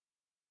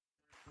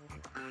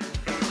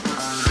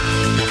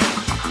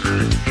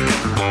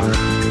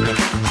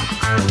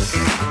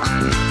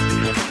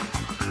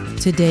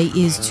Today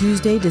is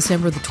Tuesday,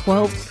 December the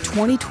 12th,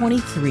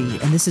 2023,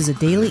 and this is a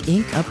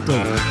Daily.Ink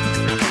update.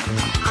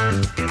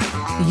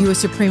 The U.S.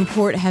 Supreme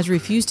Court has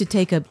refused to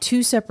take up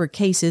two separate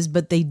cases,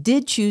 but they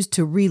did choose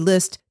to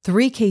relist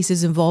three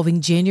cases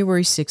involving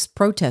January 6th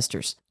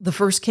protesters. The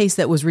first case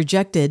that was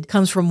rejected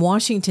comes from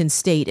Washington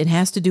state and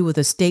has to do with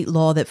a state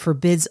law that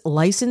forbids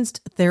licensed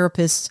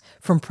therapists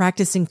from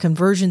practicing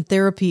conversion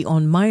therapy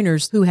on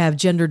minors who have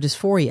gender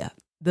dysphoria.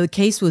 The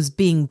case was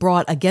being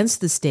brought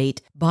against the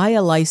state by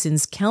a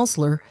licensed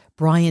counselor,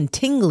 Brian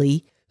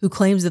Tingley, who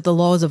claims that the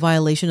law is a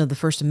violation of the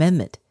First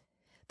Amendment.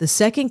 The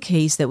second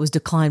case that was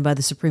declined by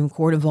the Supreme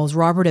Court involves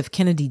Robert F.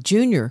 Kennedy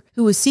Jr.,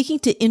 who was seeking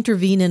to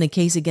intervene in a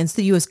case against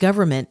the U.S.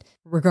 government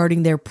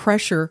regarding their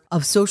pressure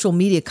of social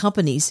media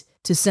companies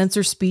to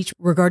censor speech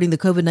regarding the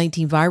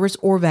COVID-19 virus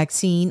or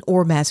vaccine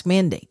or mask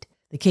mandate.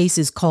 The case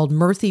is called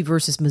Murphy v.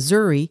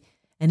 Missouri,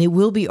 and it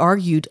will be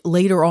argued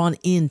later on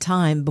in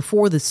time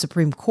before the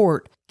Supreme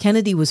Court.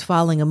 Kennedy was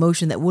filing a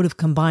motion that would have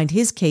combined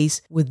his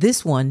case with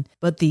this one,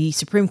 but the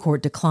Supreme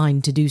Court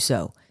declined to do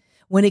so.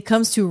 When it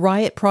comes to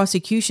riot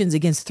prosecutions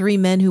against three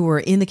men who were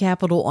in the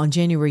Capitol on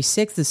January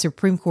 6th, the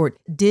Supreme Court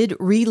did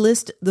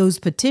relist those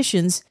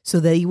petitions so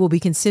they will be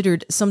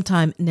considered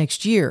sometime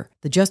next year.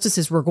 The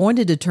justices were going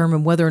to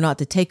determine whether or not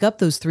to take up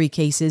those three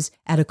cases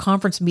at a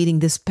conference meeting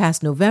this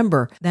past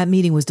November. That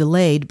meeting was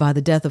delayed by the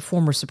death of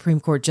former Supreme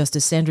Court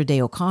Justice Sandra Day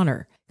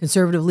O'Connor.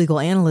 Conservative legal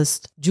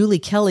analyst Julie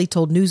Kelly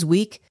told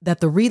Newsweek that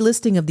the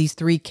relisting of these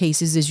three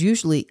cases is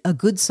usually a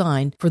good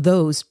sign for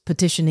those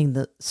petitioning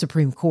the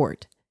Supreme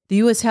Court. The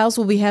U.S. House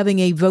will be having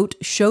a vote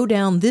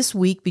showdown this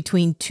week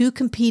between two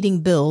competing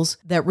bills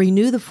that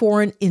renew the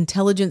Foreign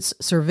Intelligence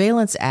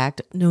Surveillance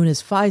Act, known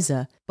as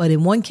FISA, but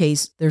in one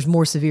case, there's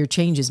more severe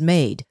changes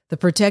made. The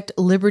Protect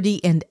Liberty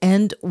and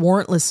End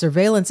Warrantless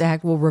Surveillance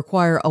Act will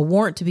require a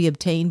warrant to be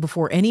obtained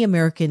before any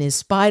American is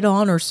spied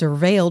on or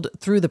surveilled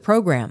through the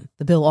program.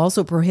 The bill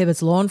also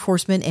prohibits law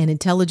enforcement and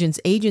intelligence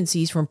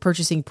agencies from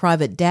purchasing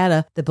private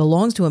data that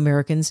belongs to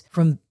Americans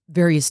from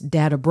various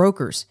data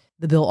brokers.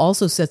 The bill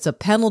also sets up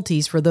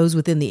penalties for those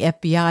within the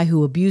FBI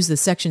who abuse the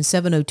Section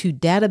 702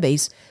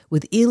 database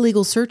with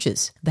illegal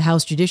searches. The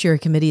House Judiciary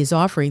Committee is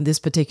offering this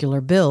particular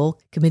bill.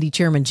 Committee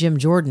Chairman Jim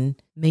Jordan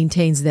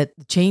maintains that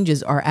the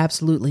changes are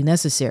absolutely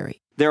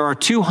necessary. There are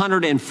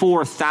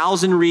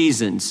 204,000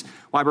 reasons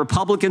why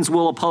Republicans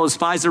will oppose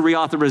FISA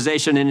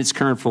reauthorization in its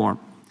current form.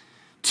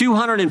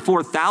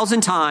 204,000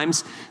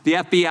 times the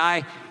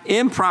FBI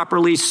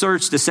improperly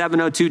searched the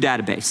 702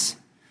 database.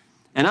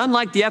 And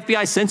unlike the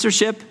FBI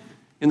censorship,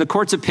 in the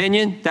court's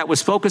opinion, that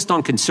was focused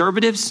on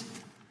conservatives,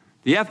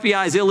 the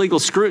FBI's illegal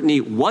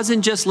scrutiny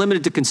wasn't just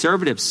limited to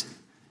conservatives.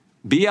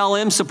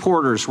 BLM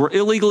supporters were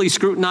illegally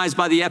scrutinized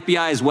by the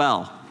FBI as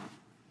well.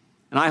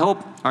 And I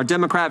hope our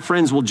Democrat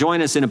friends will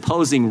join us in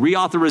opposing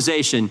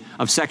reauthorization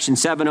of Section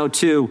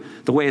 702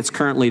 the way it's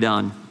currently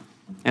done.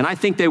 And I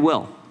think they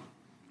will.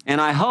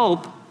 And I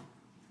hope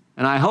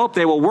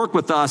they will work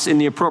with us in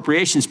the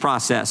appropriations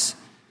process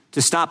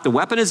to stop the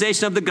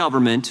weaponization of the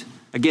government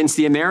against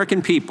the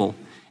American people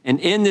and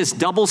end this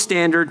double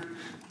standard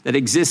that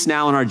exists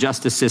now in our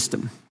justice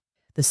system.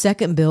 The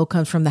second bill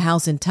comes from the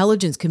House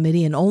Intelligence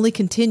Committee and only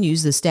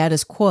continues the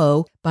status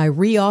quo by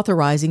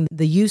reauthorizing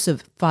the use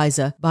of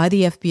FISA by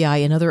the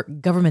FBI and other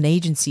government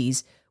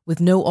agencies with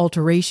no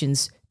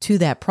alterations to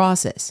that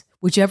process.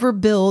 Whichever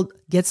bill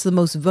gets the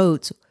most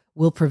votes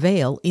will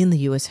prevail in the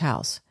U.S.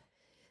 House.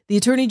 The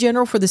Attorney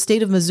General for the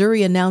state of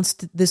Missouri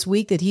announced this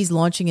week that he's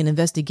launching an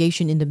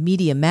investigation into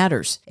Media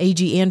Matters.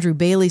 AG Andrew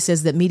Bailey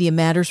says that Media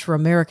Matters for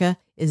America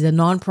is a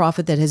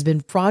nonprofit that has been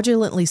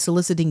fraudulently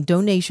soliciting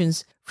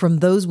donations from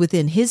those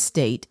within his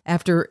state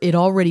after it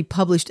already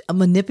published a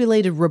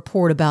manipulated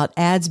report about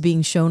ads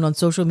being shown on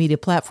social media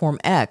platform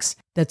X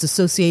that's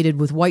associated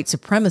with white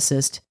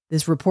supremacists.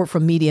 This report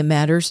from Media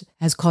Matters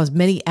has caused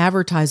many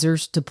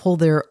advertisers to pull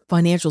their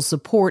financial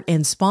support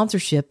and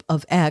sponsorship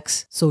of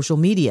X social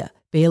media.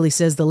 Bailey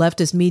says the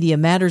leftist Media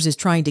Matters is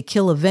trying to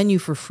kill a venue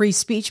for free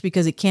speech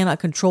because it cannot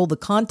control the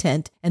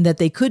content, and that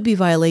they could be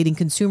violating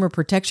consumer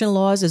protection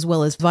laws as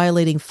well as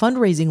violating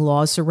fundraising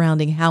laws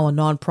surrounding how a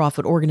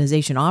nonprofit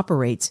organization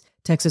operates.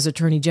 Texas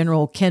Attorney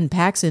General Ken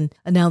Paxton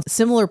announced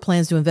similar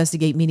plans to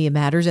investigate Media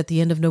Matters at the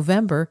end of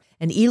November,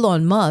 and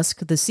Elon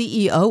Musk, the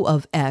CEO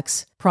of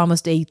X,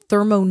 promised a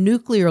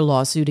thermonuclear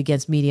lawsuit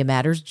against Media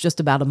Matters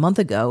just about a month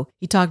ago.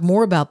 He talked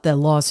more about the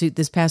lawsuit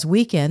this past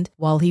weekend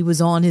while he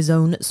was on his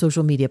own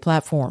social media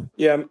platform.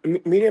 Yeah,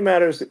 Media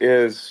Matters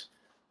is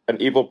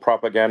an evil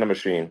propaganda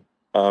machine.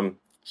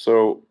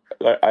 So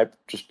I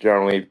just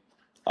generally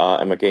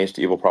am against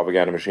evil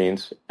propaganda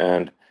machines,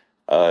 and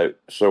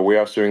so we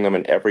are suing them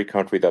in every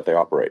country that they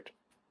operate.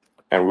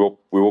 And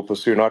we will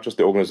pursue not just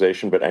the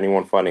organization, but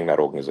anyone funding that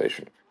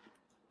organization.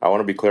 I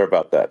want to be clear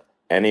about that.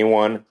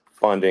 Anyone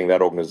funding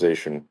that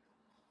organization,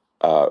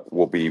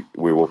 we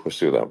will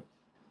pursue them.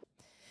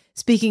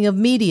 Speaking of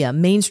media,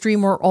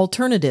 mainstream or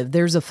alternative,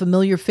 there's a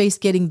familiar face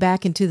getting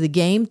back into the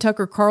game.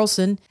 Tucker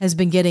Carlson has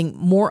been getting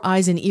more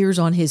eyes and ears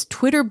on his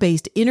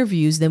Twitter-based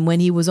interviews than when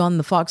he was on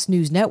the Fox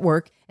News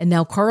network. And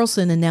now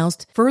Carlson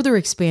announced further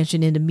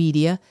expansion into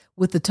media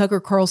with the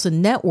Tucker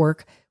Carlson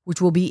Network,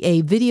 which will be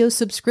a video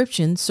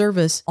subscription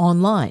service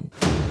online.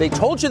 They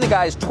told you the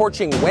guys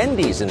torching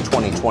Wendy's in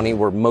 2020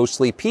 were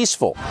mostly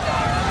peaceful.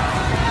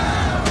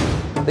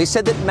 They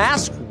said that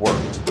masks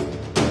worked.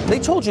 They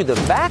told you the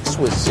vax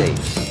was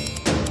safe.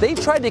 They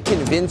tried to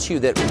convince you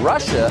that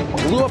Russia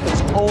blew up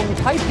its own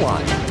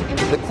pipeline.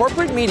 The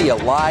corporate media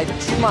lied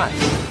too much,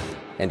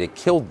 and it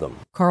killed them.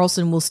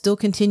 Carlson will still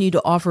continue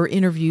to offer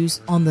interviews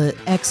on the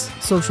X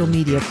social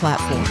media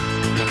platform.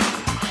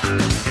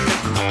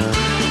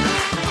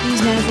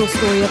 These National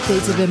Story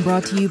Updates have been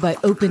brought to you by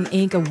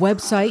Daily.Ink, a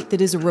website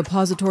that is a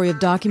repository of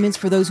documents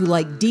for those who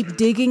like deep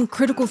digging,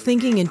 critical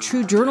thinking, and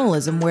true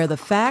journalism where the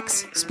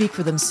facts speak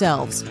for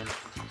themselves.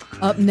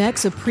 Up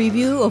next, a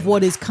preview of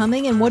what is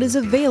coming and what is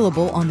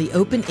available on the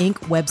Daily.Ink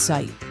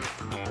website.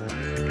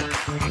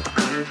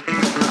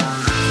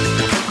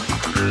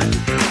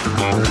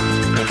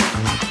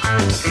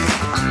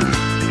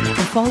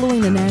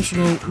 Following the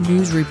national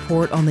news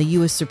report on the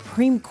U.S.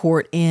 Supreme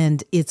Court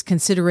and its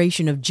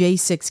consideration of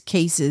J6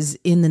 cases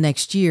in the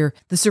next year,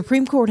 the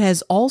Supreme Court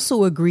has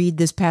also agreed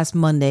this past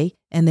Monday,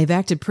 and they've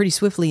acted pretty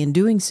swiftly in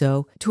doing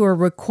so, to a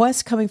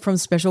request coming from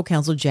Special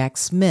Counsel Jack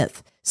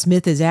Smith.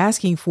 Smith is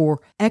asking for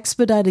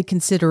expedited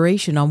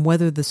consideration on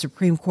whether the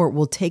Supreme Court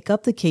will take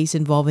up the case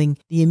involving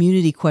the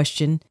immunity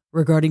question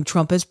regarding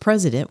Trump as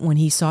president when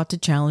he sought to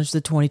challenge the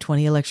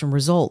 2020 election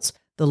results.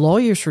 The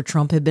lawyers for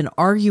Trump have been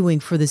arguing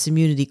for this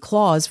immunity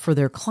clause for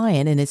their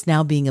client, and it's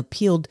now being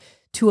appealed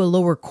to a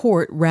lower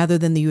court rather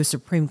than the U.S.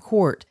 Supreme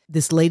Court.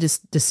 This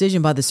latest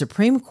decision by the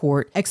Supreme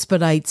Court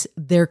expedites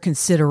their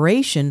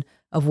consideration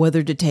of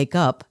whether to take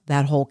up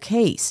that whole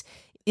case.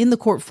 In the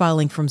court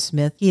filing from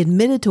Smith, he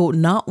admitted to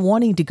not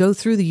wanting to go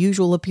through the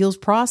usual appeals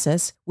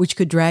process, which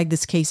could drag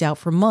this case out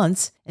for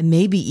months and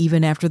maybe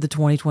even after the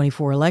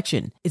 2024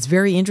 election. It's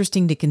very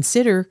interesting to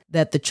consider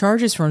that the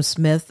charges from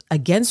Smith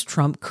against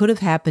Trump could have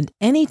happened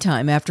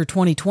anytime after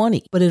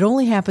 2020, but it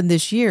only happened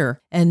this year.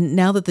 And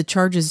now that the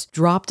charges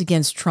dropped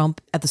against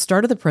Trump at the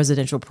start of the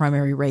presidential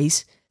primary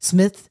race,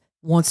 Smith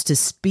wants to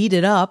speed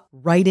it up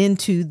right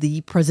into the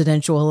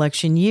presidential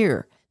election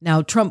year.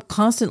 Now, Trump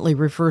constantly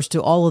refers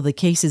to all of the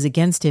cases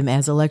against him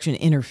as election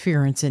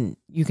interference, and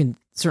you can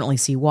certainly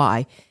see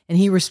why. And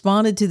he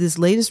responded to this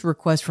latest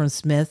request from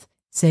Smith,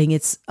 saying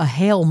it's a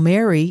Hail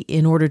Mary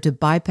in order to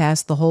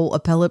bypass the whole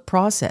appellate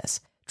process.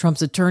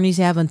 Trump's attorneys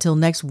have until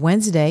next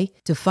Wednesday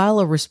to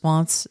file a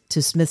response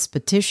to Smith's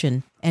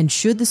petition. And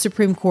should the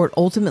Supreme Court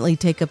ultimately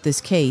take up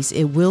this case,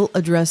 it will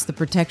address the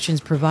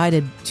protections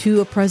provided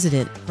to a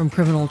president from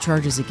criminal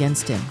charges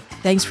against him.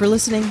 Thanks for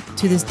listening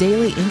to this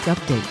Daily.Ink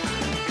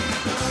update.